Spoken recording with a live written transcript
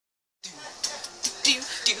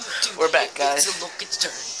We're back, guys. It's Logan's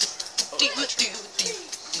turn.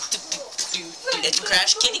 It's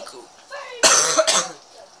Crash Kitty Coop.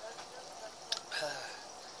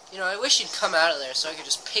 You know, I wish you'd come out of there so I could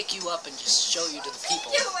just pick you up and just show you to the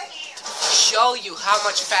people. Show you how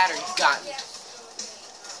much fatter you've gotten.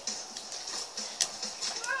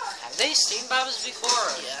 Have they seen Babas before?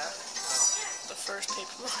 Or? Yeah. The first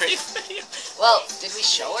Paper Mario video. Well, did we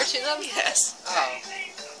show her to them? Yes. Oh.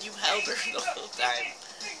 You held her the whole time.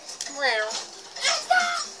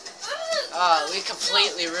 Oh, we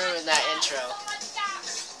completely ruined that intro.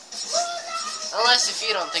 Unless if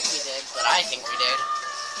you don't think we did, but I think we did.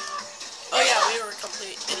 Oh yeah, we were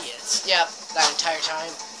complete idiots. Yep, that entire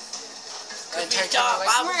time. That entire time, like,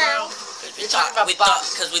 Bobble Girl. You're talking about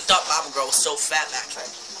Because we thought Bobble Girl was so fat back then.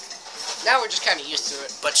 Now we're just kind of used to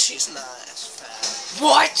it. But she's not as fat.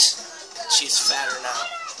 What? She's fatter now.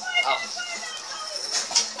 Oh.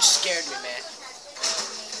 You scared me, man.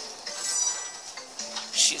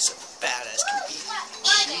 She's as fat as can be.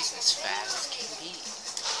 She's as fat as can be.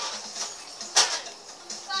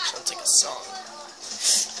 Sounds like a song.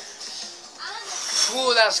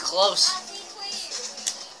 Ooh, that was close.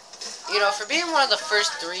 You know, for being one of the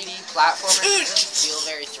first 3D platformers, it doesn't feel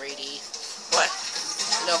very 3D. What?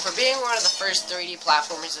 You know, for being one of the first 3D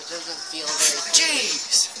platformers, it doesn't feel very 3D.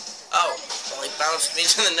 Jeez! Oh, well, he bounced me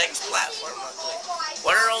to the next platform.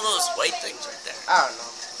 What are all those white things right there? I don't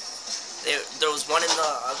know. There was one in the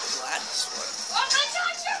glass one.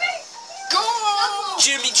 Go!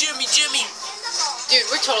 Jimmy, Jimmy, Jimmy! Dude,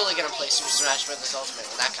 we're totally gonna play Super Smash Bros. Ultimate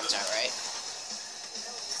when that comes out, right?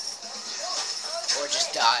 Or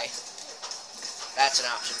just die. That's an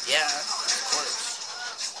option. Yeah, of course.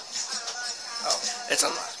 Oh, it's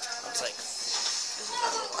unlocked. I was like,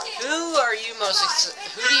 Who are you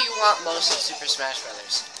who do you want most of Super Smash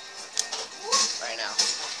Brothers? Right now.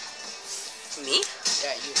 me?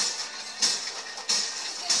 Yeah, you.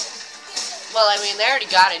 Well, I mean, they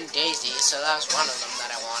already got in Daisy, so that was one of them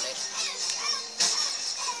that I wanted.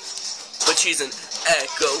 But she's an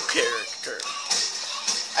echo character.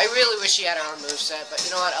 I really wish she had her own moveset, but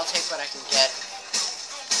you know what? I'll take what I can get.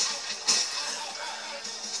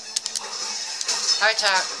 Hi,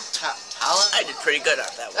 Tala? I did pretty good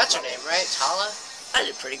at that one. That's her name, right? Tala? I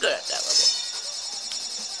did pretty good at that level.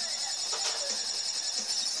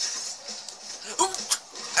 Ooh,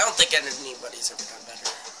 I don't think anybody's ever done better.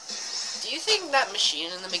 Do you think that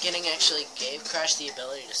machine in the beginning actually gave Crash the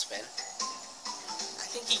ability to spin? I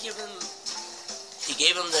think he gave him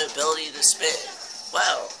the ability to spin.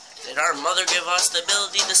 Well, did our mother give us the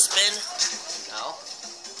ability to spin? No.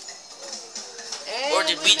 Or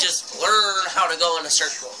did we just learn how to go in a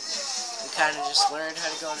circle? We kind of just learned how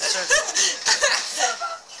to go in a circle.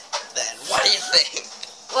 Then, what do you think?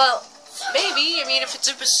 Well, maybe. I mean, if it's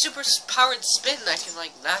a super powered spin, I can,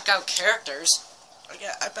 like, knock out characters.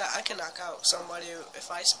 Yeah, I bet I can knock out somebody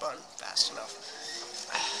if I spun fast enough.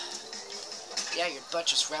 Yeah, your butt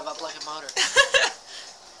just rev up like a motor.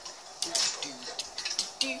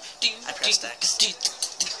 I pressed X.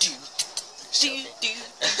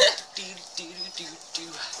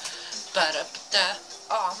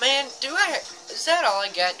 Oh man, is that all I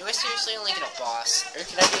get? Do I seriously only get a boss? Or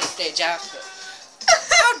can I do a stage after?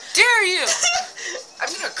 How dare you!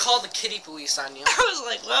 I'm gonna call the kitty police on you. I was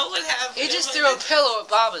like, what would happen? He just threw a pillow at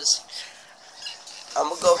Baba's. I'm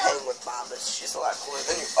gonna go hang with Baba's. She's a lot cooler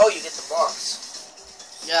than you. Oh, you get the boss.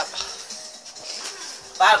 Yep.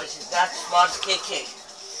 Baba's is not the smartest kid.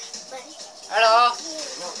 Hello?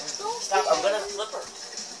 No, stop. I'm gonna flip her.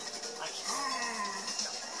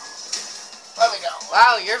 Let me go.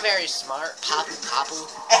 Wow, you're very smart, Papu Papu.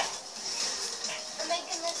 I'm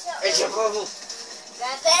making this up. It's your boo-boo.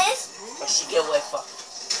 That this? What she get away from?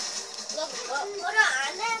 Look, put on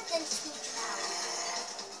that, then scooch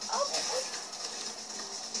out. Oh.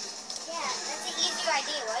 Yeah, that's an easier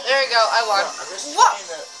idea, right? There you go, I won. I'm just What?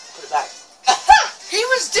 trying to put it back. He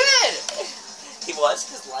was dead! He was?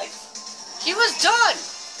 His life? He was done!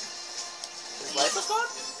 His life was gone?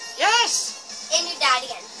 Yes! And you died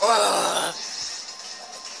again. Ugh.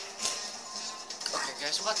 Okay,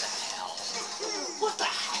 guys, what the hell? What the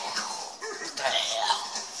hell? What the hell?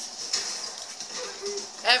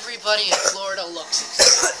 Everybody in Florida looks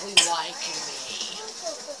exactly like me.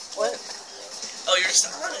 What? Oh, you're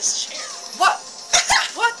still on his chair. What?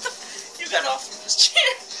 What the? You got off of his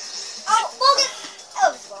chair. Oh, Logan!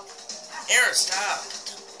 Oh, it's Logan. Aaron, stop.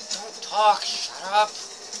 Don't talk. Shut up.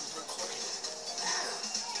 I'm recording.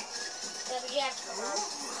 Yeah, but you have to come on.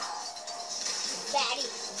 Fatty.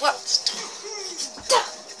 What?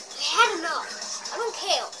 I had enough. I don't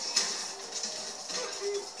care.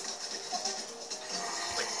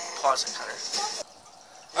 Wait, pause it, Connor.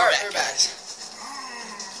 Alright, we're back. guys.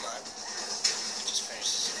 Come on. Just finish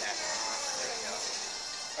this back. There we go.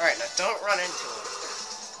 Alright, now don't run into him.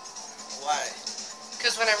 Why?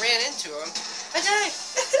 Because when I ran into him, I died!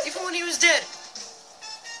 Even when he was dead.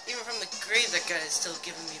 Even from the grave, that guy is still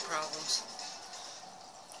giving me problems.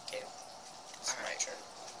 Okay. Alright.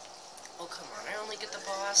 Oh, come on. I only get the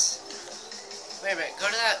boss. Wait a minute. Go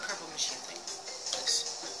to that purple machine thing.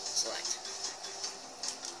 Select.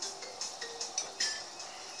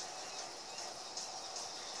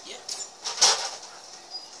 Yeah.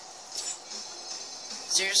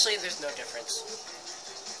 Seriously, there's no difference.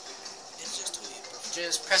 It's just who you prefer.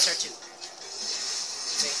 Just press R2.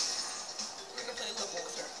 See? We're gonna play a little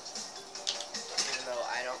with her. Even though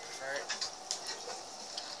I don't prefer it.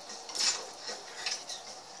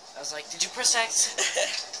 I was like, did you press X?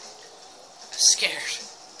 I was scared.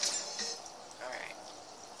 Alright.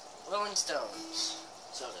 Rolling Stones.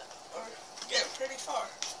 Soda. We're getting pretty far.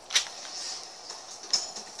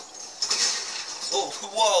 Oh,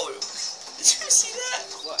 whoa! Did you see that?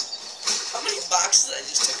 What? How many boxes I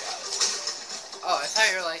just took out? Oh, I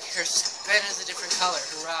thought you were like, her pen is a different color.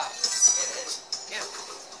 Hurrah. It is. Yeah.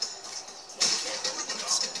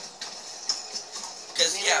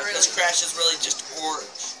 Because, I mean, yeah, really- because Crash is really just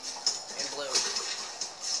orange. And blue.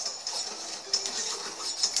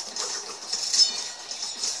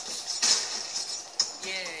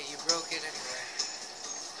 Yeah, you broke it anyway.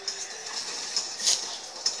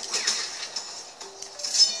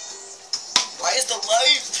 Why is the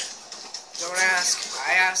light? Don't ask.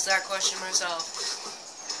 I asked that question myself.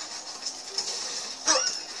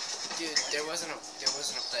 Dude, there wasn't a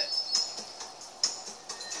clip.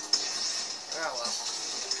 Oh well.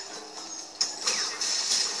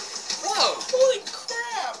 Whoa! Holy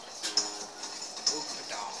crap!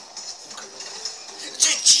 Oogadal.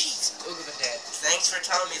 Jeez! Oogaba dead. Thanks for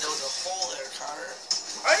telling me there was a hole there, Connor.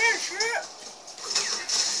 I didn't see it!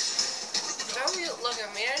 Don't you look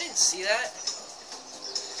at me, I didn't see that.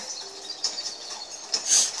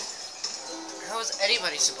 How is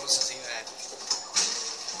anybody supposed to see that?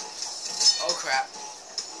 Oh crap.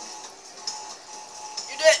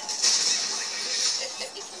 You're dead!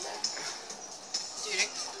 Dude,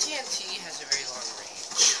 TNT has a very long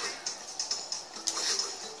range.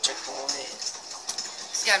 Checkpoint.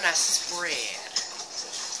 It's got a nice spread.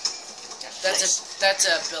 That's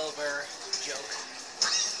a Bill Burr joke.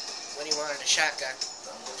 When he wanted a shotgun.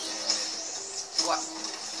 What?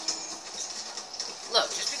 Look,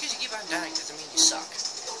 just because you keep on dying doesn't mean you suck.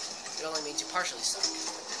 It only means you partially suck.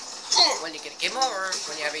 When you get a game over,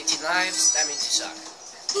 when you have 18 lives, that means you suck.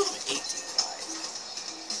 18 lives.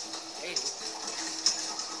 80.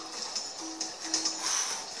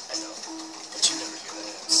 I know. But you never hear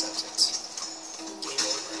that sentence. Game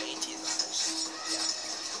over in 18 lives. Yeah.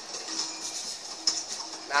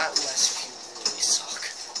 Not unless you really suck.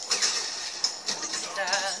 Da,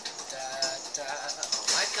 da, da. Oh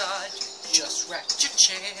my god, you just wrecked your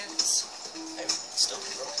chance. I'm still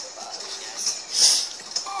broke the lives.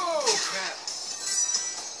 Yes. Oh crap.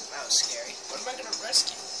 That was scary. What am I gonna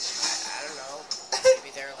rescue? I don't know.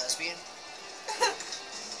 Maybe they're a lesbian.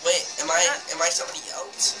 Wait, am I somebody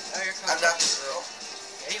else? Oh, you're I'm not the girl.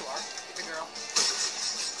 Yeah, you are. You're the girl.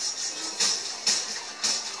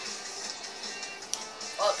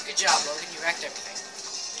 Oh, good job, Logan. You wrecked everything.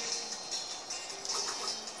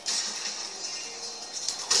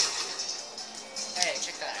 Hey,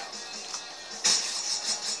 check that out.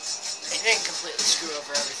 You didn't completely screw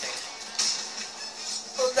over everything.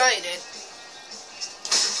 Oh, no, you did.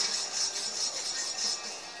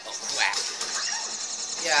 Oh, crap.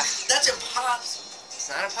 Yeah, That's impossible. it's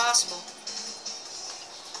not impossible.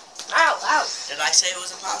 Ow, ow. Did I say it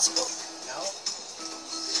was impossible? No.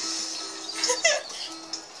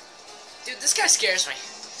 Dude, this guy scares me.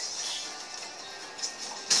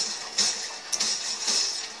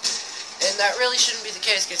 And that really shouldn't be the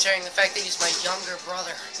case, considering the fact that he's my younger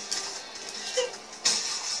brother.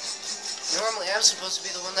 Normally, I'm supposed to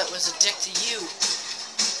be the one that was a dick to you.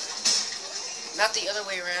 Not the other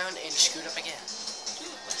way around, and screwed up again.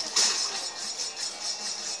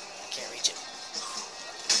 Can't reach it.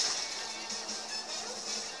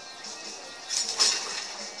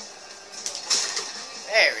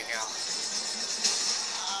 There we go.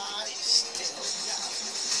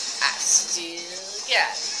 I still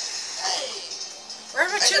got it. Hey. Where are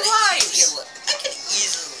my I two could lives?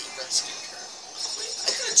 easily rescue her.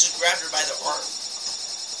 I could have just grabbed her by the arm.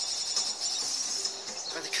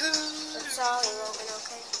 By the cool. I'm sorry, Logan,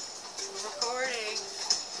 okay? I'm recording.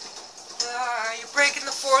 Ah, you're breaking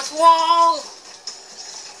the fourth wall.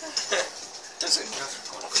 There's another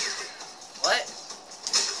one. What?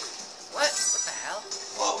 What? What the hell?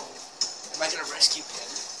 Whoa.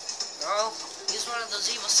 those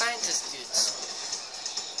evil scientist dudes.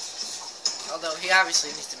 Although he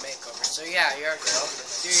obviously needs a makeover, so yeah, you're a girl.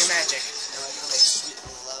 Do your magic. Now I can make sweet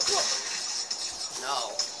little love.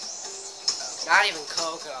 No. Not even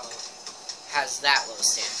Coco has that low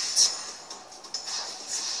standards.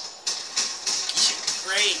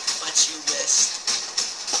 Great, but you missed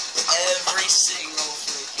every single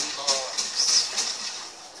freaking box.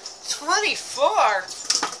 24?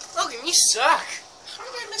 Logan, you suck. How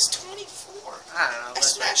did I miss 24? I don't know. I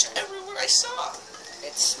smashed everywhere I saw.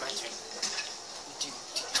 It's my turn.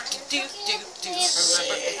 Remember,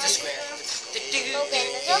 it's a square.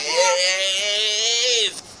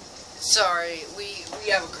 Dave! Sorry, we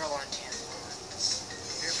have a girl on camera.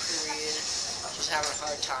 Her period. She's having a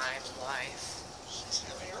hard time in life.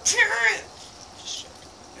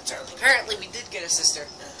 Apparently we did get a sister.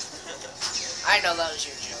 I know that was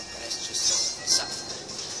your joke, but it's just something.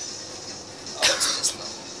 Oh, it's this level.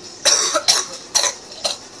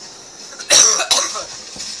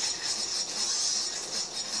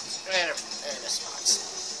 And this box.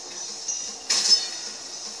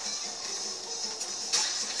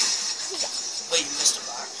 Wait, you missed a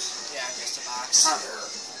box? Yeah, I missed a box.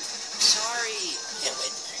 Sorry. Can't wait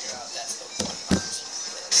to figure out that's the one box.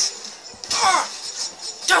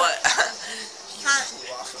 What? You flew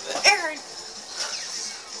off of it. Aaron!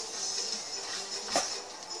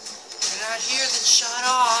 If you're not here, then shut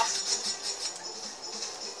up.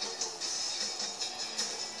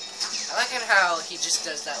 I like how he just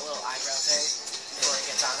does that little eyebrow thing before he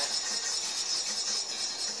gets on it.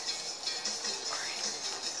 Alright.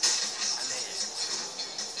 I made it.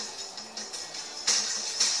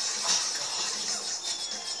 Oh god.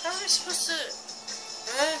 How am I supposed to...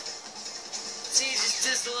 Huh? See, he just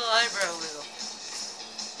does the little eyebrow wiggle.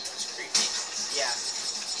 That's creepy. Yeah.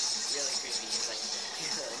 Really creepy. He's like,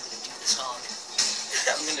 I'm gonna do this hog.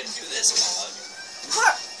 I'm gonna do this hog.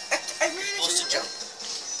 What? I ran Supposed to jump.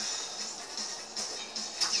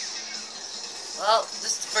 Well,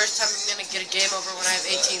 this is the first time I'm gonna get a game over when I have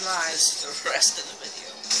 18 lives. This is the rest of the video.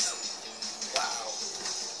 Wow.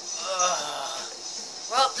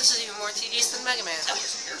 Well, this is even more tedious than Mega Man. That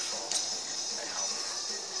was your fault.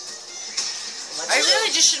 I really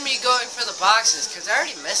just shouldn't be going for the boxes, because I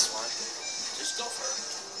already missed one. Just go for it.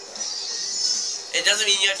 It doesn't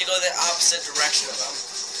mean you have to go the opposite direction of them.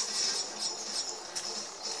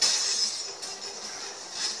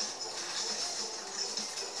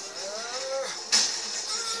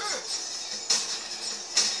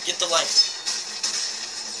 Get the light.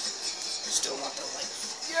 You still want the light.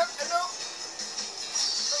 Yep, I know.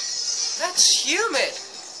 That's humid.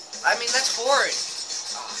 I mean, that's horrid.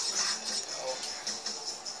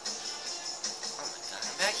 Oh my god,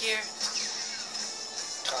 I'm back here.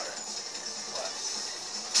 Connor. What?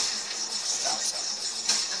 Stop.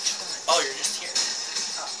 I'm trying. Oh, you're just here.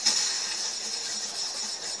 Oh.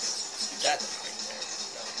 You died right there.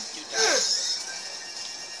 No, you died.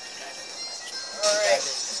 You died in the match. Alright.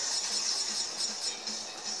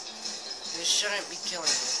 This shouldn't be killing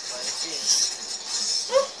me, but it is.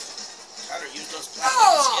 Connor, use those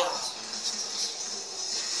platform skills.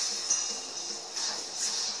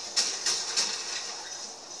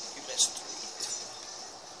 You missed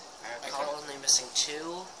 3. I recall only missing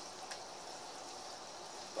 2.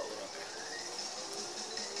 But we're okay.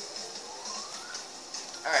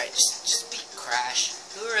 Alright, just be Crash.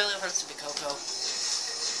 Who really wants to be Coco?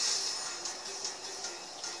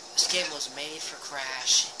 This game was made for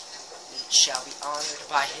Crash. It shall be honored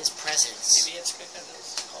by his presence. Maybe it's because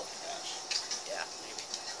it's called Crash. Yeah, maybe.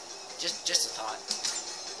 Just a thought.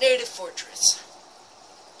 Native Fortress.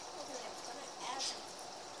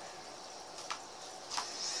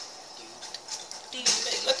 Wait,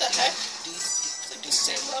 what the heck? It's like the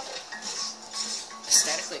same level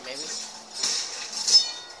Aesthetically, maybe.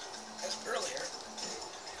 as earlier.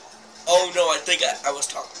 Oh no, I think I was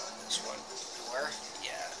talking about this one. You were?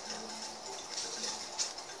 Yeah.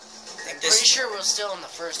 I'm pretty sure we're still in the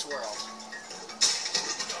first world.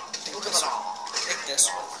 Look at it all. I think this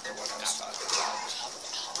one, the one I was talking about.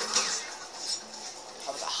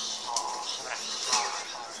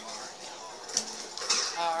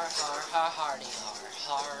 Hardy,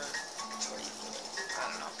 har. What are you doing?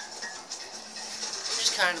 I don't know. I'm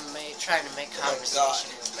just kind of trying to make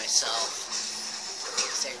conversation with myself.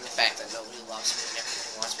 Saying the fact that nobody loves me and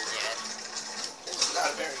everybody wants me dead. This is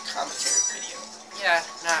not a very commentary video. Yeah,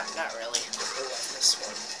 not really. It was this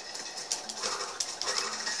one.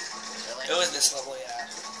 Really? It was this level,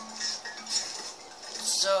 yeah.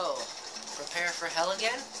 So, prepare for hell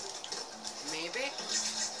again? Maybe?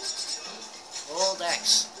 Hold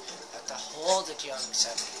X. Have to hold it, young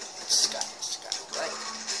son. Scott. Right?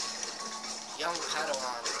 young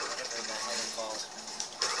Padawan, or whatever the hell they're called.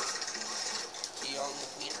 Young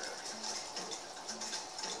wiener.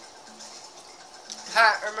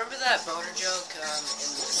 Ha, remember that boner joke, in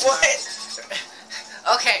the... What?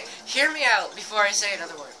 Okay, hear me out before I say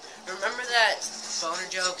another word. Remember that boner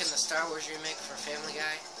joke in the Star Wars remake for Family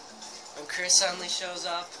Guy? When Chris suddenly shows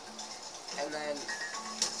up, and then,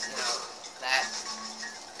 you know, that...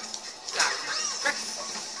 got an erection.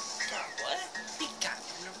 God, what? He got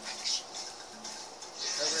an erection.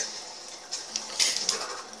 Remember?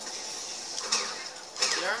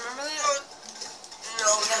 You don't remember that?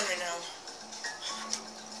 No, not right now.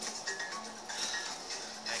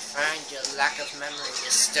 I find your lack of memory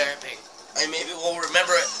disturbing. I maybe will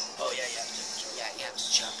remember it. Oh, yeah. Yeah, you have to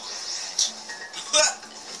jump on it.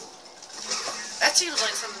 That seems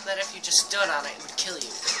like something that if you just stood on it, it would kill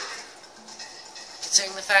you.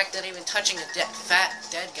 Considering the fact that even touching a fat,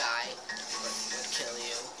 dead guy would kill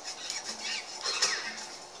you.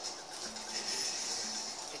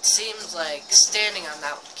 It seems like standing on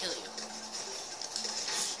that would kill you.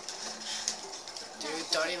 Dude,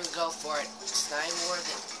 don't even go for it. It's not even worth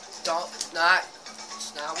it. It's not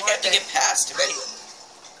worth it. I have to get past him anyway.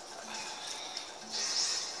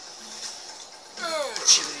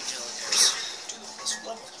 Chibbity jillikers. Dude, this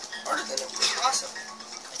level is harder than impossible.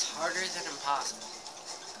 It's harder than impossible.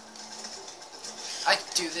 I can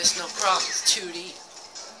do this no problem. It's 2D.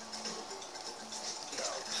 No.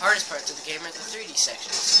 Hardest parts of the game are the 3D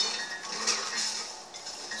sections.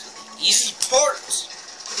 So the easy parts.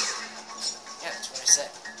 Yeah, that's what I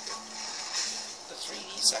said. The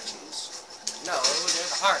 3D sections. No, they're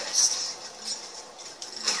the hardest.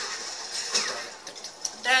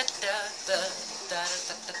 I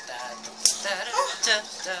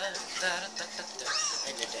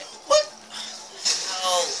did it. What?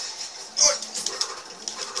 Oh.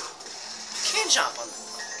 You can't jump on them.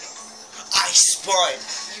 I spun.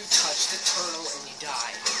 You touched the turtle and you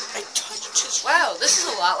died. I touched his... Wow, this is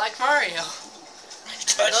a lot like Mario. I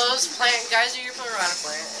touched... Those plant guys are your piranha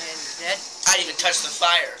plant and you're dead. I didn't even touch the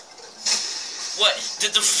fire. What?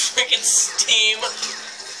 Did the freaking steam...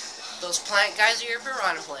 Those plant guys are your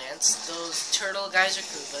piranha plants. Those turtle guys are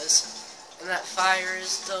Koopas. And that fire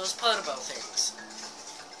is those Podobo things.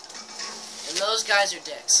 And those guys are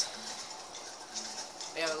dicks.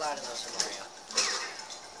 We have a lot of those in Mario.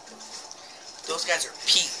 Those guys are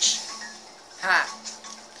Peach. Ha!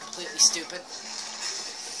 Completely stupid.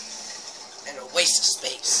 And a waste of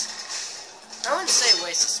space. I wouldn't say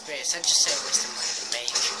waste of space, I'd just say waste of money to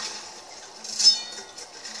make.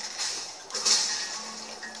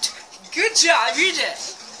 Good job, you did!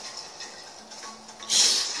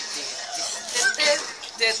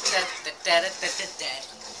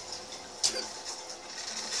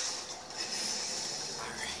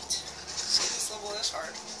 Alright. See, this level is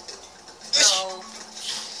hard. No.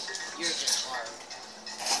 You're just hard.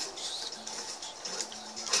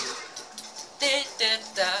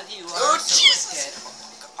 You are so dead.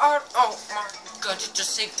 Oh my god, you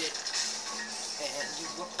just saved it. And you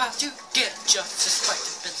were about to get justice by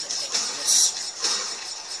this.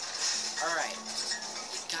 Alright.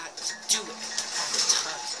 You got to do it all the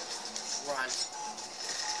time. Run.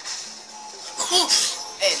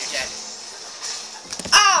 And you're dead.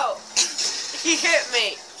 Ow! He hit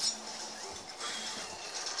me!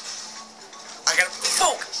 I gotta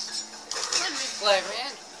focus. Let me play,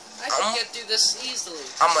 man. I can get through this easily.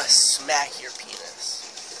 I'm gonna smack your penis.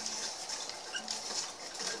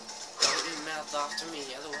 Don't you mouth off to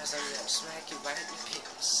me, otherwise I'm gonna smack you right in your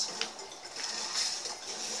penis.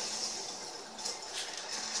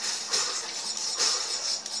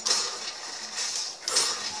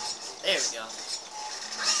 There we go.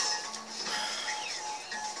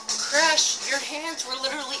 Crash, your hands were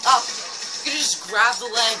literally up. You could just grab the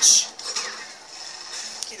ledge.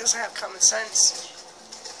 He doesn't have common sense.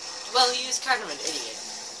 Well, he is kind of an idiot.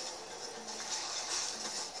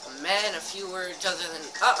 A man, a few words other than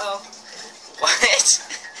uh-oh. What?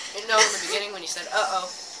 You know, in the beginning when you said uh-oh,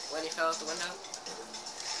 when he fell out the window.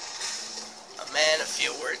 A man, a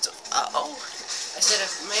few words of uh-oh. I said a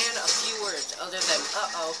man, a few words other than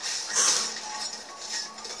uh-oh.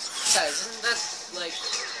 Guys, isn't that, like,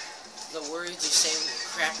 the words you say when you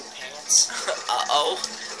crap your pants? Uh-oh?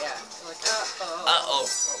 Yeah, like, uh-oh. Uh-oh.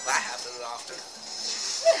 Well, that happens often.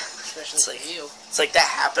 Yeah, especially It's for like- you, It's like that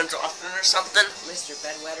happens often or something. Mr.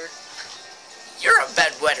 Bedwetter. You're a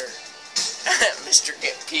bedwetter. Mr.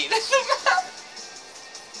 Get Peed in the mouth.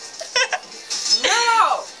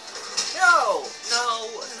 No! No! No,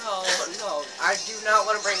 no, no. I do not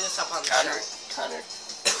want to bring this up on the show.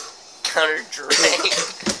 Connor Drake.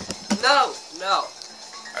 No, no.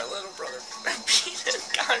 Our little brother peed in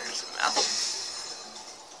Connor's mouth.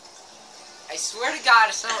 swear to God,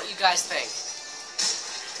 it's not what you guys think.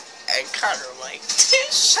 And Connor, like,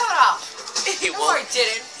 Shut up! he No, woke, I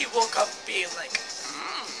didn't. he woke up being like,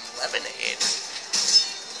 lemonade.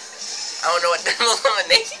 I don't know what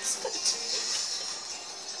lemonade is.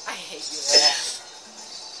 I hate you all.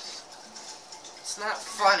 It's not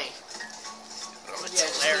funny. Oh, it's Yeah,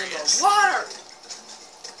 just hilarious. need more water!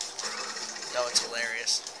 No, it's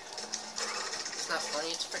hilarious. It's not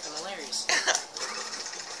funny, it's freaking hilarious.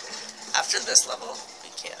 After this level,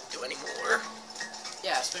 we can't do any more.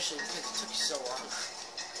 Yeah, especially because it took you so long.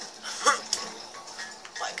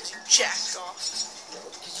 Why? Because you jacked off. No,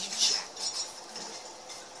 because you jacked off.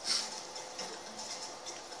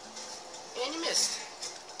 And you missed.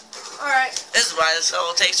 Alright. This is why this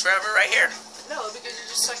level takes forever right here. No, because you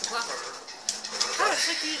just suck at platforming. God, it's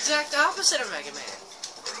like the exact opposite of Mega Man.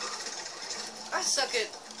 I suck at,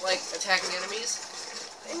 like, attacking enemies.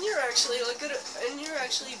 And you're actually, like, good at, and you're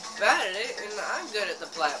actually bad at it, and I'm good at the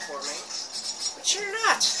platforming. But you're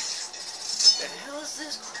not. What the hell is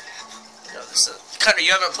this crap? No, this is Connor.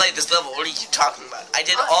 You haven't played this level. What are you talking about? I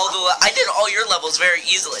did all your levels very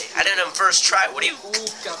easily. I did them first try. What do you?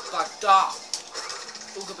 Ooga-ba-da.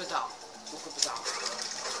 Ooga-ba-da. Ooga-ba-da.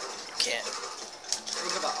 You can't.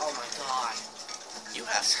 Ooga-ba. Oh my god. You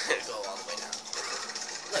have to go all the way down.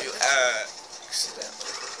 Look, You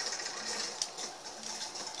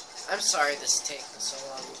I'm sorry this is taking so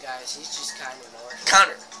long, you guys. He's just kind of annoying.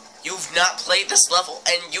 Connor, you've not played this level,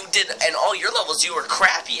 and you did, and all your levels you were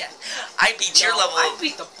crappy at. I beat your level. I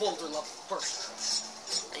beat the boulder level first.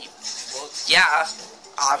 Well, yeah,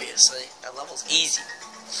 obviously. That level's easy.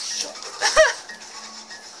 Shut up.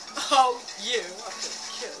 Oh, you. I'm gonna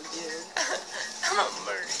kill you. I'm gonna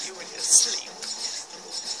murder you in your sleep.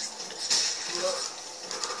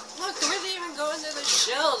 Look, the way they even go into the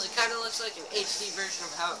shells, it kind of looks like an HD version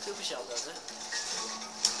of how a Koopa shell does it.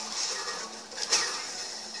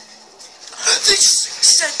 They just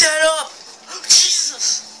set that up!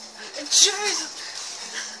 Jesus! And Jesus!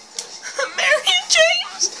 Mary and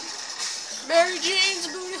James! Mary Jane's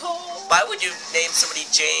booty hole! Why would you name somebody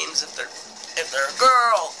James if they're a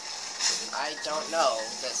girl? I don't know.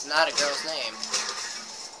 That's not a girl's name.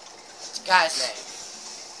 It's a guy's name.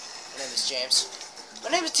 My name is James. My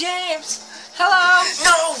name is James! Hello!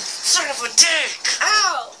 No! Son of a dick!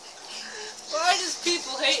 Ow! Why does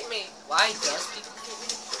people hate me? Why does people hate me?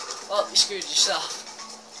 Well, you screwed yourself.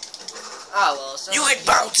 Ah, well, it's not You like could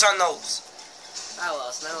bounce on those! Ah, well,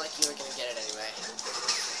 it's not like you were gonna get it anyway.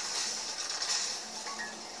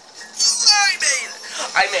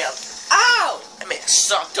 I may have Ow!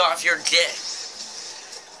 sucked off your dick.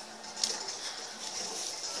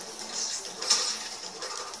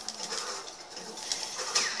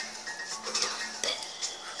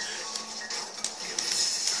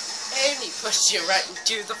 And he pushed you right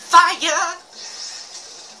into the fire!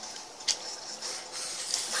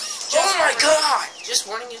 Oh my god! Just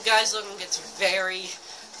warning you guys, Logan gets very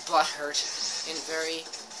butthurt and very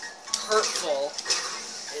hurtful.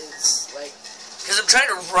 It's like... Because I'm trying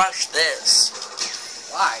to rush this.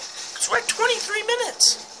 Why? Because we're at 23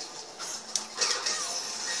 minutes.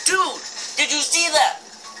 Dude, did you see that?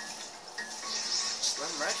 It's not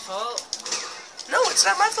my fault. No, it's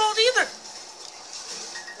not my fault either.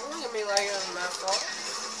 Don't look at me like it's my fault.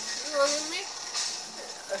 You look at me?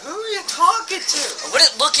 Who are you talking to? I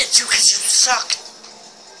wouldn't look at you because you suck.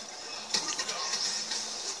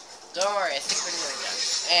 Don't worry, I think we're nearly done.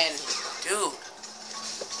 And... Dude.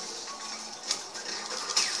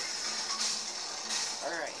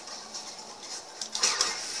 Alright.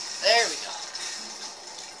 There we go.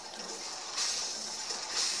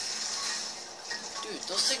 Dude,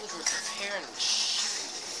 those things were tearing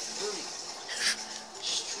booty.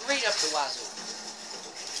 Straight up the wazoo.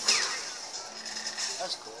 That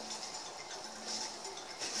was cool.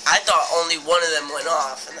 I thought only one of them went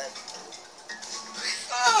off, and then...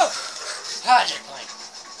 Project Point.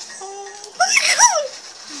 Oh my god!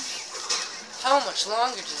 How much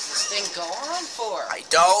longer does this thing go on for? I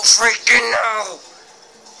don't freaking know!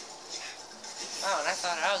 Oh, and I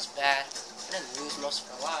thought I was bad. I didn't lose most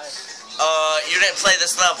of our lives. You didn't play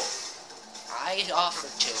this level. I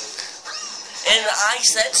offered to. And I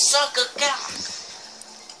said, suck a cock.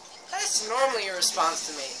 That's normally your response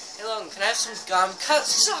to me. Hey Logan, can I have some gum? Cut,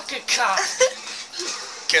 suck a cock.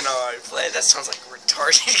 Can I play? That sounds like a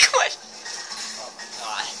retarded question. Oh my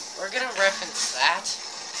god. We're gonna reference that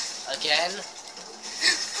again.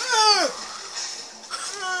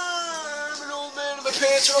 I'm an old man and my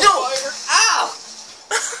pants are on fire. Ow!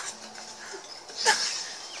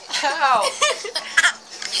 Ow!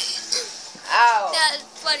 Ow! That's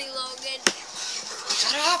funny, Logan.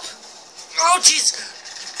 Shut up! Oh, jeez!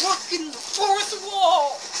 broken the fourth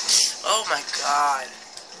wall. Oh my god.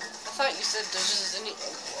 I thought you said there's just any.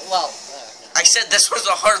 Well, no. I said this was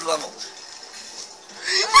a hard level.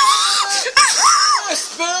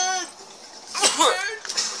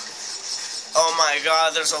 Oh my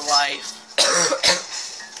god, there's a life.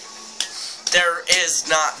 There is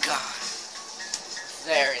not God.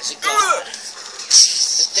 There is a God.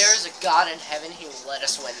 If there is a God in heaven, He will let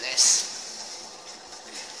us win this.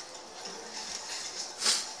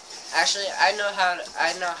 Actually, I know how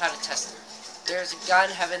to test him. There is a God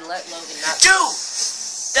in heaven. Let Logan not. Dude,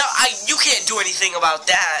 no, you can't do anything about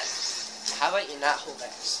that. How about you not hold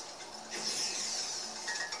X?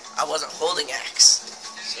 I wasn't holding X.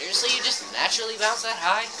 Seriously, you just naturally bounce that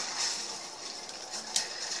high?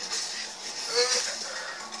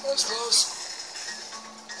 That's close.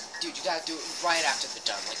 Dude, you gotta do it right after the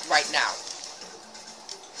done, like right now.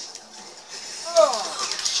 Oh,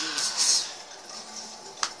 Jesus.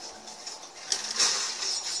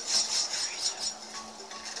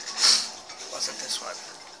 Wasn't this one?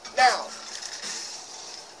 Now.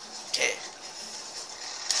 Okay.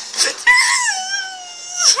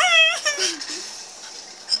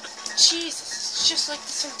 Jesus, it's just like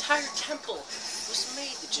this entire temple was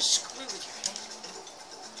made to just screw with your head.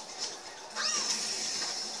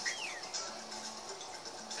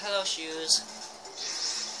 Hello, shoes.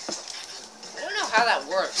 I don't know how that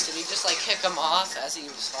works. Did he just like kick him off as he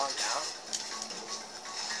was falling down?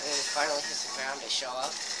 And then he finally hits the ground, they show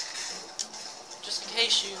up. Just in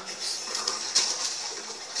case, shoes.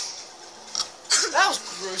 That was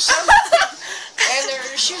gruesome. And there are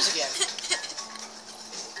your shoes again.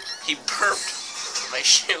 He burped my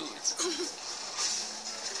shoes.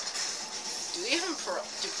 Do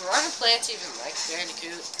piranha plants even like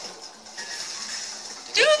Bandicoot?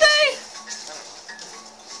 Do they? I don't know.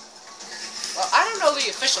 Well, I don't know the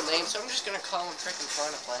official name, so I'm just gonna call them frickin'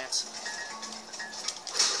 piranha plants.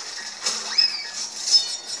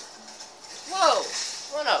 Whoa!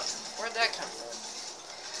 What up? Where'd that come from?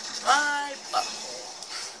 My butthole.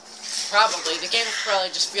 Probably. The game is probably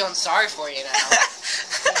just feeling sorry for you now.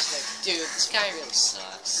 It's like, dude, this guy really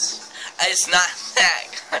sucks. It's not that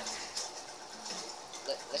good.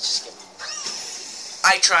 Let's just give him.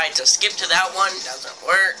 I tried to skip to that one, doesn't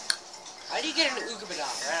work. How do you get into Ukabadon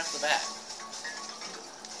right off the bat?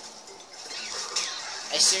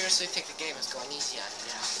 I seriously think the game is going easy on you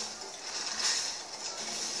now.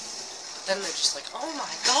 But then they're just like, oh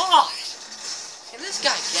my god! Can this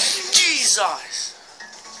guy get me? Jesus!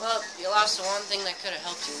 Well, you lost the one thing that could have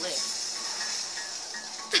helped you live.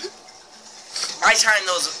 I timed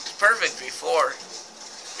those perfect before.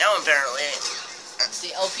 Now apparently ain't. It's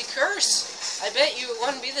the LP curse. I bet you it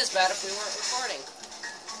wouldn't be this bad if we weren't recording.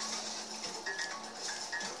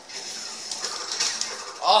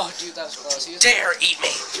 Oh, dude, that was close. He was Dare eat me!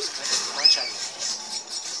 just like a munch on your head.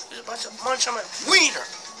 There's a bunch of munch on my wiener!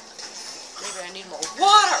 Maybe I need more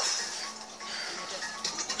water!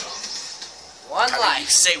 One You life.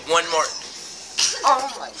 say one more. Oh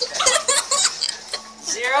my god.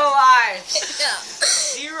 0 lives. Yeah.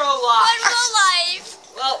 0 One lives. more life.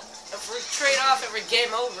 Well, if we trade off every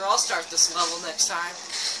game over, I'll start this level next time.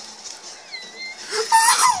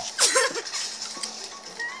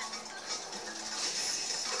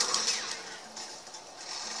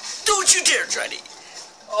 Don't you dare try to eat.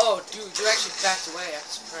 Oh, dude, you actually backed away. I'm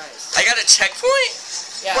surprised. I got a checkpoint?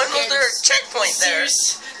 Yeah, When the was game there a is- checkpoint there?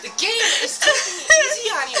 The game is taking it easy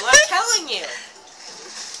on you, I'm telling you.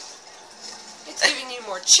 It's giving you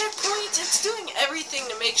more checkpoints. It's doing everything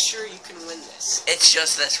to make sure you can win this. It's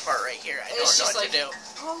just this part right here. I don't It's know just what like, to do.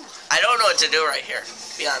 oh, I don't know what to do right here.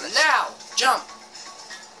 To be honest. now, jump.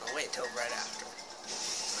 I'll wait till right after.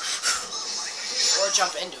 Or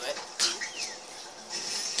jump into it.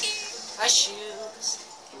 Hi, shoes.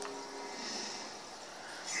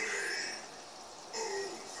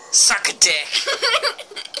 Suck a dick.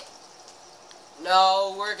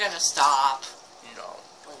 No, we're gonna stop. No.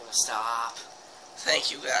 We're gonna stop.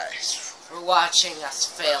 Thank you guys. For watching us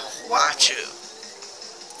fail. Watch you.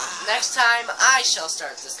 Next time, I shall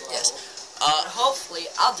start this level. Yes. And hopefully,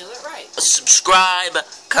 I'll do it right. Subscribe,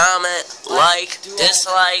 comment, like, do all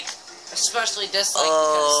dislike. Especially dislike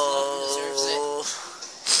because Logan deserves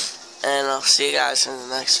it. And I'll see you guys in the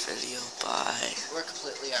next video. Bye. We're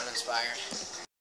completely uninspired.